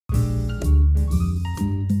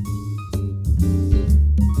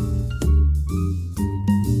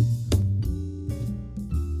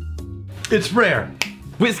It's Rare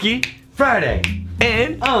Whiskey Friday,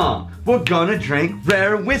 and we're gonna drink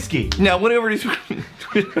rare whiskey. now whenever it's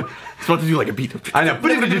supposed to do like a beat. I know.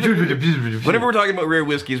 Whenever we're talking about rare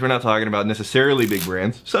whiskeys, we're not talking about necessarily big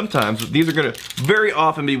brands. Sometimes these are gonna very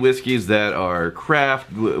often be whiskeys that are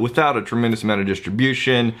craft without a tremendous amount of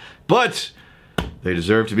distribution, but they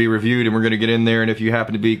deserve to be reviewed, and we're gonna get in there, and if you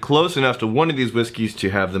happen to be close enough to one of these whiskeys to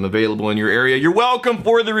have them available in your area, you're welcome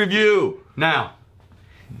for the review. Now,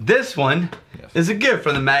 this one is a gift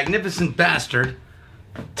from the magnificent bastard,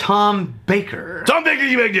 Tom Baker. Tom Baker,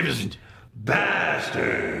 you magnificent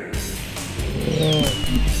bastard.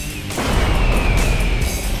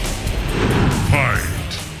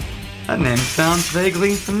 Fight. That name sounds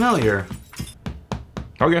vaguely familiar.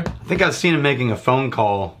 Okay. I think I've seen him making a phone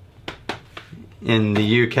call in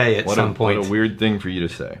the UK at some point. What a weird thing for you to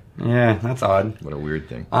say. Yeah, that's odd. What a weird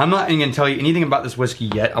thing. I'm not even gonna tell you anything about this whiskey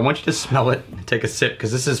yet. I want you to smell it and take a sip,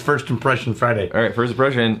 because this is First Impression Friday. All right, first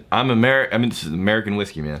impression. This is American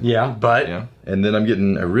whiskey, man. Yeah, but Yeah, and then I'm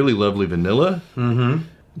getting a really lovely vanilla. mm-hmm.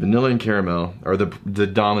 Vanilla and caramel are the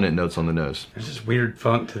dominant notes on the nose. There's this weird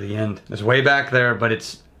funk to the end. It's way back there, but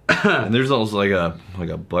it's And there's also like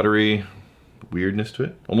a buttery weirdness to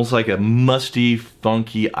it. Almost like a musty,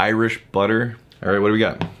 funky Irish butter. All right, what do we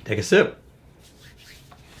got? take a sip.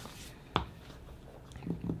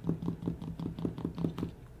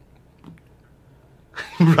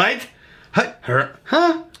 Right? Huh?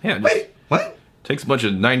 Yeah, just Wait, what? takes a bunch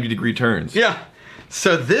of 90-degree turns. Yeah.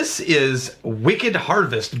 So this is Wicked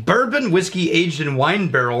Harvest Bourbon whiskey aged in wine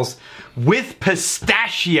barrels with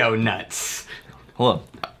pistachio nuts. Hold on.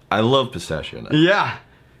 I love pistachio nuts. Yeah.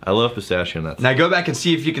 I love pistachio nuts. Now go back and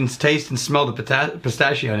see if you can taste and smell the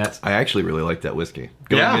pistachio nuts. I actually really like that whiskey.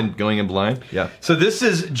 Yeah. Going in blind. Yeah. So this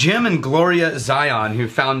is Jim and Gloria Zion who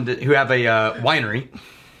have a winery,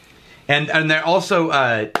 and they're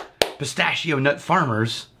also pistachio nut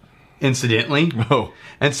farmers, incidentally. Oh.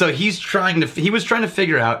 And so he was trying to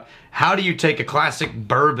figure out, how do you take a classic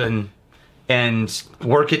bourbon and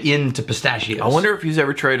work it into pistachios? I wonder if he's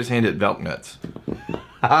ever tried his hand at milk nuts.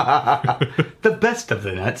 The best of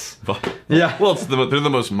the nuts. Yeah. Well, they're the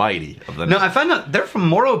most mighty of the No, nuts. I found out they're from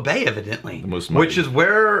Morro Bay, evidently. The most mighty which is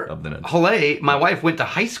where of the nuts. Halle, my wife, went to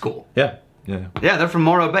high school. Yeah. Yeah. Yeah, they're from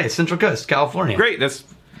Morro Bay, Central Coast, California. Great. That's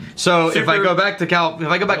So if I Super go back to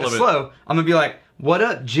relevant. Slow, I'm gonna be like, "What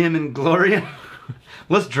up, Jim and Gloria?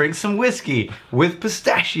 Let's drink some whiskey with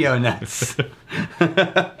pistachio nuts."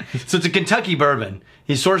 So it's a Kentucky bourbon.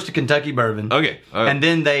 He sourced a Kentucky bourbon. okay. And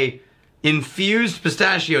then they infused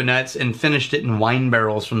pistachio nuts and finished it in wine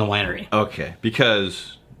barrels from the winery. Okay,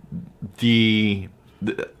 because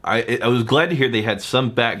I was glad to hear they had some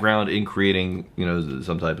background in creating,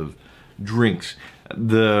 some type of drinks.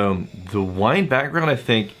 The wine background, I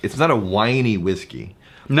think, it's not a winey whiskey.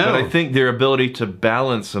 No. But I think their ability to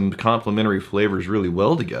balance some complementary flavors really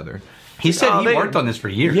well together. He said he they worked on this for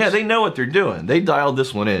years. Yeah, they know what they're doing. They dialed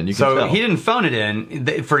this one in. You can So tell. he didn't phone it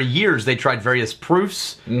in. For years, they tried various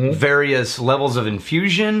proofs, various levels of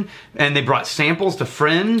infusion, and they brought samples to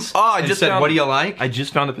friends. Oh, I and just said, found- "What do you like?" I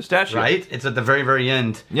just found the pistachio. Right? It's at the very, very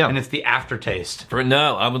end. Yeah. And it's the aftertaste.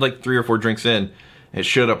 No, I would like 3 or 4 drinks in. It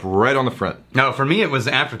showed up right on the front. No, for me, it was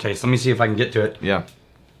the aftertaste. Let me see if I can get to it. Yeah.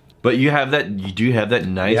 But you do have that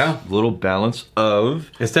nice little balance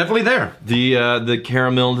of It's definitely there. the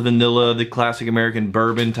caramel, the vanilla, the classic American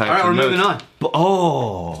bourbon type. All right, we're moving on.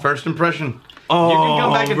 Oh, First impression. oh, You can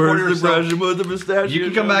come back and pour first yourself. impression with the pistachio. You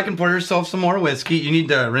can come back and pour yourself some more whiskey. You need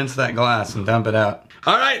to rinse that glass and dump it out.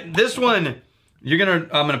 All right, this one, I'm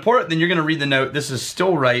gonna pour it, then you're gonna read the note. This is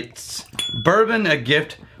Stillwrights Bourbon, a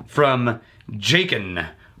gift from Jaken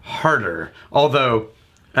Harder. Although,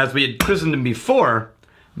 as we had christened him before,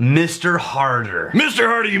 Mr. Harder. Mr.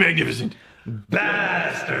 Harder, you magnificent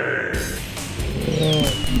Bastard.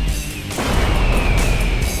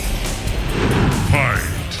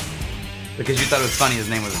 Fight. Because you thought it was funny his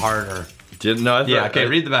name was Harder. Didn't know. Yeah, okay,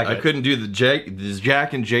 read the back of I it. couldn't do this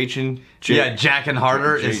Jack and Jachin. Yeah, Jack and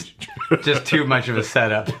Harder is just too much of a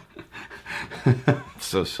setup.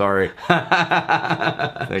 So sorry.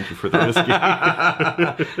 Thank you for the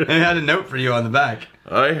whiskey. It had a note for you on the back.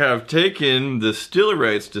 I have taken the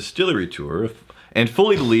Stillwrights distillery tour and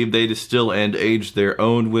fully believe they distill and age their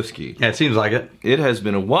own whiskey. Yeah, it seems like it. It has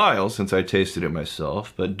been a while since I tasted it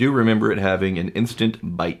myself, but do remember it having an instant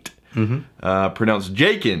bite. Pronounced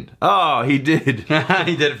Jakin. Oh, he did.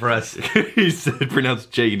 He did it for us. He said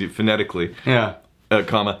pronounced Jakin phonetically. Yeah.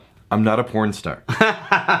 Comma. I'm not a porn star.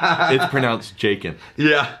 It's pronounced Jakin.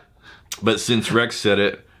 Yeah. But since Rex said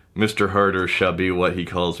it, Mr. Harder shall be what he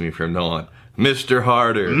calls me from now on. Mr.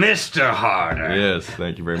 Harder. Mr. Harder. Yes,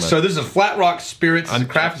 thank you very much. So this is Flat Rock Spirits,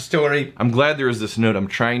 craft distillery. I'm glad there is this note. I'm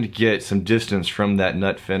trying to get some distance from that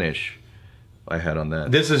nut finish I had on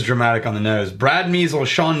that. This is dramatic on the nose. Brad Measle,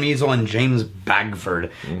 Sean Measle, and James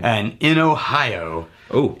Bagford. And in Ohio,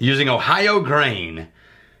 using Ohio grain,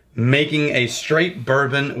 making a straight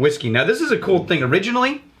bourbon whiskey. Now this is a cool thing.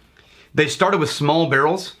 Originally, they started with small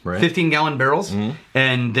barrels, 15-gallon barrels,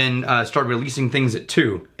 and then started releasing things at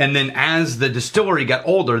 2. And then as the distillery got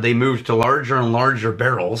older, they moved to larger and larger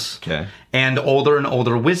barrels and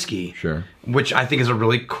older whiskey. Sure. Which I think is a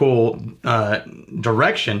really cool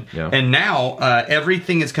direction. Yeah. And now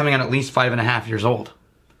everything is coming out at least 5.5 years old.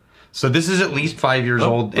 So this is at least 5 years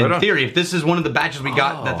old in theory. If this is one of the batches we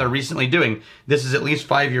got that they're recently doing, this is at least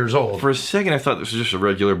 5 years old. For a second, I thought this was just a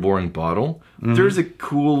regular boring bottle. There's a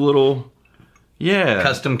cool little,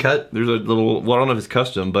 custom cut. There's a little, well, I don't know if it's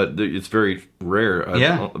custom, but it's very rare.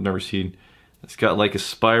 I've never seen. It's got like a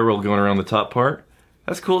spiral going around the top part.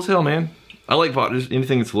 That's cool as hell, man. I like bottles,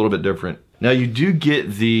 anything that's a little bit different. Now you do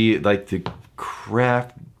get the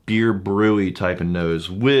craft beer brewy type of nose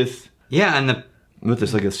with with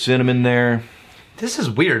this like a cinnamon there. This is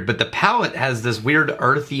weird, but the palate has this weird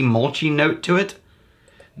earthy, mulchy note to it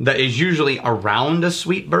that is usually around a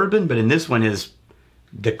sweet bourbon, but in this one is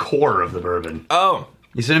the core of the bourbon. Oh.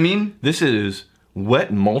 You see what I mean? This is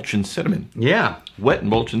wet mulch and cinnamon. Yeah. Wet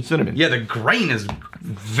mulch and cinnamon. Yeah, the grain is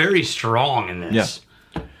very strong in this.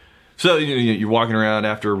 Yeah. So you're walking around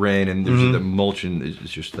after a rain and there's the mulch and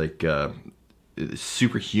it's just like it's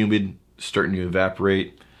super humid, starting to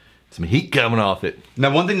evaporate. Some heat coming off it.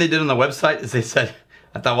 Now, one thing they did on the website is they said,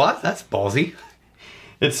 I thought, what? That's ballsy.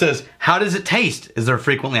 It says, how does it taste? Is their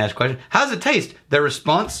frequently asked question. How does it taste? Their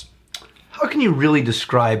response, how can you really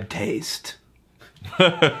describe taste?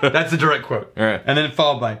 That's a direct quote. All right. And then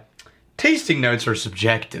followed by, tasting notes are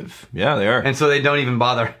subjective. Yeah, they are. And so they don't even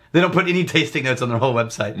bother. They don't put any tasting notes on their whole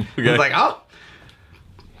website. Okay. It's like, oh.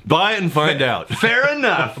 Buy it and find out. Fair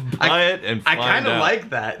enough. Buy it and find out. I kind of like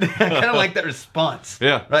that. I kind of like that response.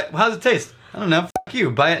 Yeah. Right. Well, how's it taste? I don't know. F you.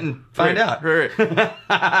 Buy it and find out. Right.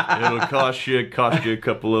 It'll cost you a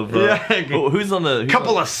couple of. Who's on the?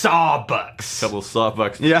 Couple of sawbucks. Couple of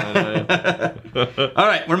sawbucks. Yeah. All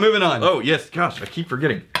right, we're moving on. Oh yes, gosh, I keep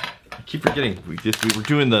forgetting. We were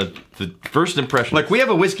doing the first impression. Look, we have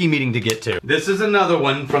a whiskey meeting to get to. This is another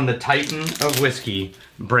one from the Titan of whiskey,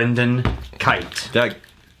 Brendan Kite. That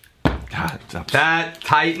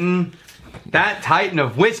Titan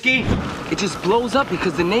of whiskey. It just blows up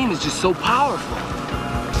because the name is just so powerful.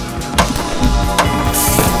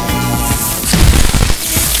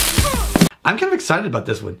 I'm kind of excited about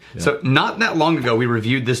this one. Yeah. So not that long ago, we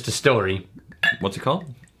reviewed this distillery. What's it called?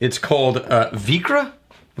 It's called Vikra,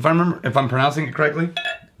 if I'm pronouncing it correctly.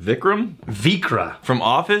 Vikram? Vikra. From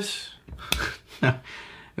Office?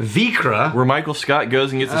 Vikra. Where Michael Scott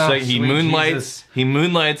goes and gets a second. He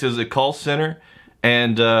moonlights as a call center,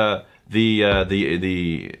 and the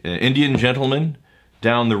Indian gentleman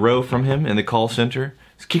down the row from him in the call center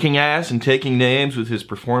is kicking ass and taking names with his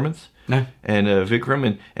performance. No. And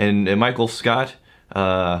Vikram and Michael Scott,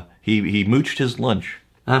 he mooched his lunch.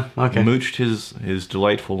 Okay. Mooched his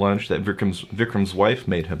delightful lunch that Vikram's wife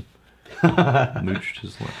made him. Mooched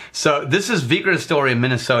his lunch. So this is Vikra Distillery in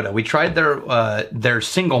Minnesota. We tried their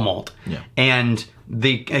single malt, and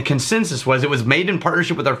the consensus was it was made in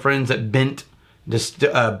partnership with our friends at Bent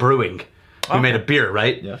Brewing. We made a beer,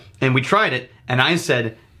 right? Yeah. And we tried it, and I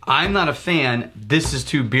said, I'm not a fan. This is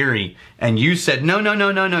too beery. And you said, no.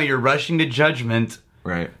 You're rushing to judgment.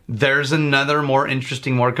 Right. There's another more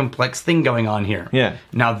interesting, more complex thing going on here. Yeah.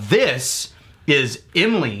 Now this is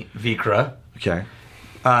Emily Vikra. Okay.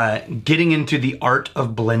 Getting into the art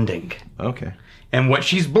of blending. Okay. And what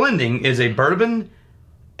she's blending is a bourbon,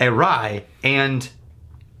 a rye, and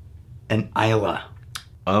an Islay.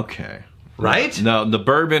 Okay. Right? No, the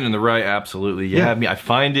bourbon and the rye, absolutely. You have me. I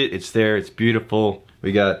find it. It's there. It's beautiful.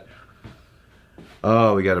 We got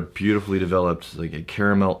a beautifully developed like a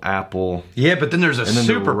caramel apple. Yeah, but then there's a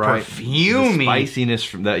super perfumey the spiciness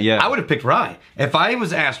from that. Yeah, I would have picked rye if I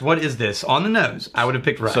was asked what is this on the nose. I would have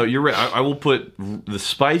picked rye. So you're right. I will put the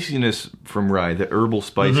spiciness from rye, the herbal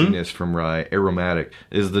spiciness from rye, aromatic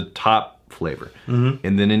is the top flavor, and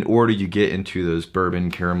then in order you get into those bourbon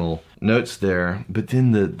caramel notes there. But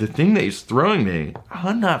then the thing that is throwing me,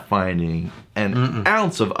 I'm not finding an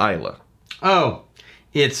ounce of Islay. Oh.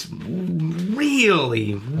 It's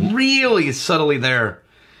really, really subtly there.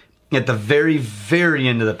 At the very, very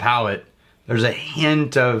end of the palate, there's a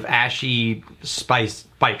hint of ashy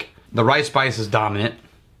spike. The rye spice is dominant.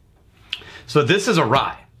 So this is a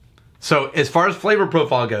rye. So as far as flavor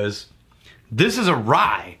profile goes, this is a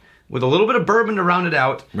rye with a little bit of bourbon to round it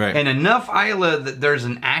out, Right. and enough Islay that there's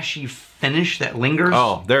an ashy finish that lingers.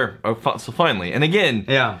 Oh, there. Oh, so finally. And again,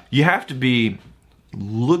 Yeah. you have to be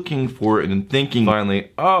looking for it and thinking finally,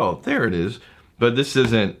 oh, there it is. But this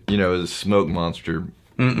isn't, you know, a smoke monster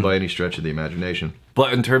by any stretch of the imagination.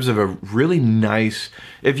 But in terms of a really nice,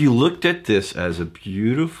 if you looked at this as a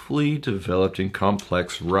beautifully developed and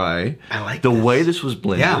complex rye, I like the this. way this was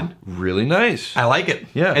blended, Yeah. really nice. I like it.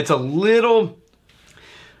 Yeah. It's a little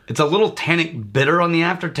tannic bitter on the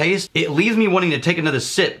aftertaste. It leaves me wanting to take another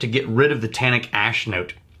sip to get rid of the tannic ash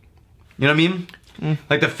note. You know what I mean?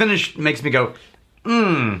 Like the finish makes me go,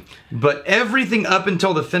 but everything up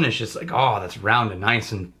until the finish is like, oh, that's round and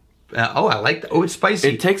nice and, oh, I like that. Oh, it's spicy.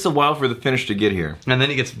 It takes a while for the finish to get here. And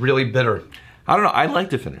then it gets really bitter. I don't know, I like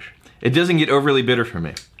the finish. It doesn't get overly bitter for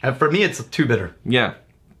me. And for me, it's too bitter. Yeah.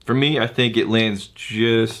 For me, I think it lands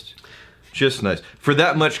just nice. For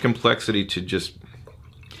that much complexity to just...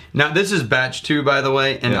 Now, this is batch 2, by the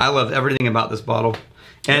way, and Yeah. I love everything about this bottle.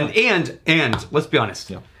 And let's be honest,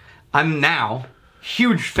 Yeah. I'm now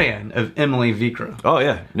huge fan of Emily Vikra. Oh,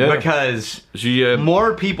 yeah. No, Because she,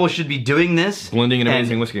 more people should be doing this. blending an and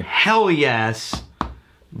amazing whiskey. Hell yes.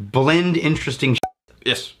 Blend interesting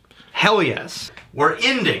Yes. Hell yes. We're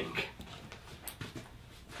ending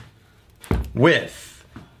with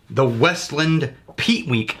the Westland Peat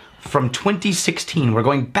Week from 2016. We're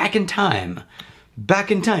going back in time.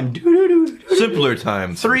 Back in time. Doo-doo-doo-doo-doo. Simpler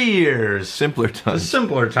times. 3 years. Simpler times.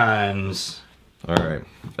 Simpler times. All right.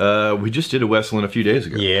 We just did a Westland a few days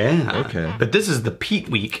ago. Yeah. Okay. But this is the Peat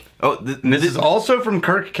Week. Oh, And this is also from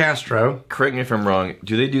Kirk Castro. correct me if I'm wrong.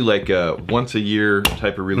 Do they do like a once a year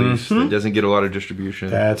type of release that doesn't get a lot of distribution?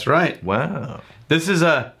 That's right. Wow. This is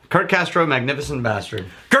a Kirk Castro Magnificent Bastard.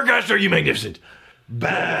 Kirk Astor, you magnificent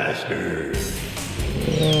bastard.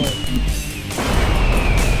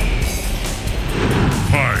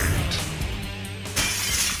 Fight.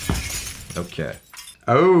 Okay.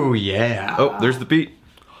 Oh, yeah. Oh, there's the Pete.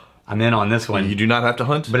 I'm in on this one. You do not have to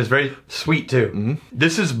hunt. But it's very sweet, too.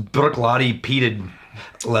 This is Brooklotti peated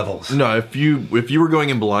levels. No, if you were going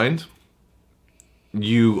in blind,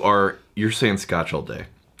 you're saying Scotch all day.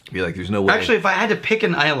 Be like, there's no way. Actually, if I had to pick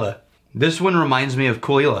an Islay, this one reminds me of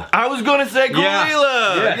Coolila. I was gonna say Coolila.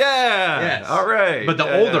 Yes. Yeah. Yes. All right. But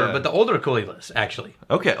the older Coolilas, actually.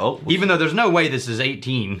 Okay. Oh. Even though there's no way this is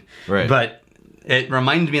 18. Right. But it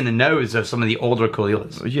reminds me in the nose of some of the older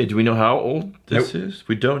Coolilas. Yeah. Do we know how old this Nope. is?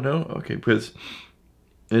 We don't know. Okay, because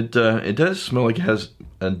it does smell like it has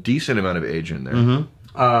a decent amount of age in there.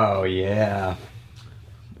 Oh, yeah.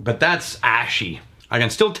 But that's ashy. I can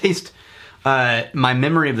still taste my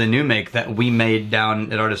memory of the new make that we made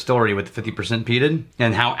down at our distillery with the 50% peated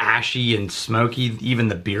and how ashy and smoky even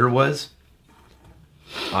the beer was.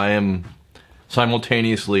 I am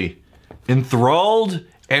simultaneously enthralled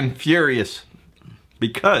and furious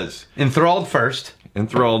because Enthralled first.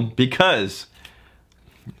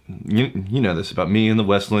 you know this about me and the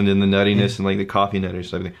Westland and the nuttiness and like the coffee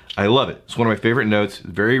nuttiness and everything. I love it. It's one of my favorite notes.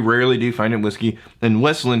 Very rarely do you find it in whiskey, and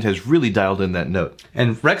Westland has really dialed in that note.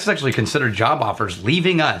 And Rex actually considered job offers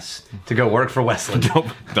leaving us to go work for Westland. Nope,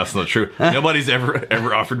 that's not true. Nobody's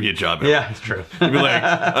ever offered me a job. Ever. Yeah, it's true. You'd be like,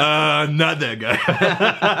 not that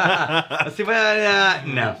guy. Let's see, well,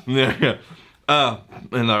 no. Yeah.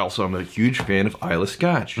 And also, I'm a huge fan of Islay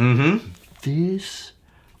Scotch.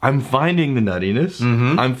 I'm finding the nuttiness.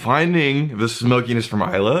 I'm finding the smokiness from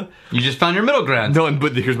Islay. You just found your middle ground. No,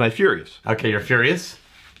 but here's my furious. Okay, you're furious?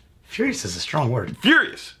 Furious is a strong word.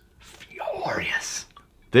 Furious. Furious.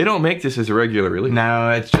 They don't make this as a regular release. No,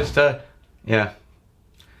 it's just yeah.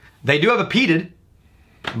 They do have a peated,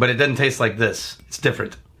 but it doesn't taste like this. It's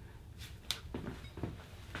different.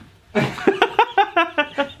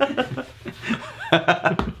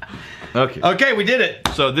 Okay. Okay, we did it.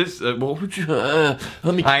 So this, let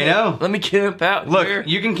me. I know. Let me camp out. Look, here.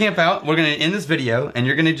 you can camp out. We're going to end this video, and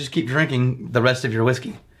you're going to just keep drinking the rest of your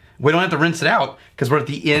whiskey. We don't have to rinse it out, because we're at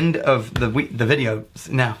the end of the video.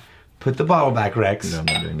 Now, put the bottle back, Rex. No, I'm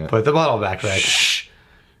not doing that. Put the bottle back, Rex. Shh.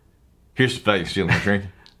 Here's the fight. You steal my drink.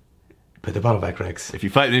 Put the bottle back, Rex. If you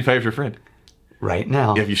fight, then you fight with your friend. Right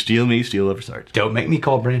now. If you steal me, steal over Sarge. Don't make me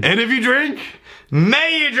call Brandon. And if you drink,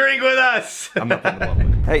 may you drink with us. I'm not putting the bottle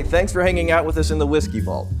in. Hey, thanks for hanging out with us in the Whiskey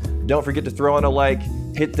Vault. Don't forget to throw in a like,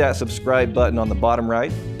 hit that subscribe button on the bottom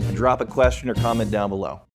right, and drop a question or comment down below.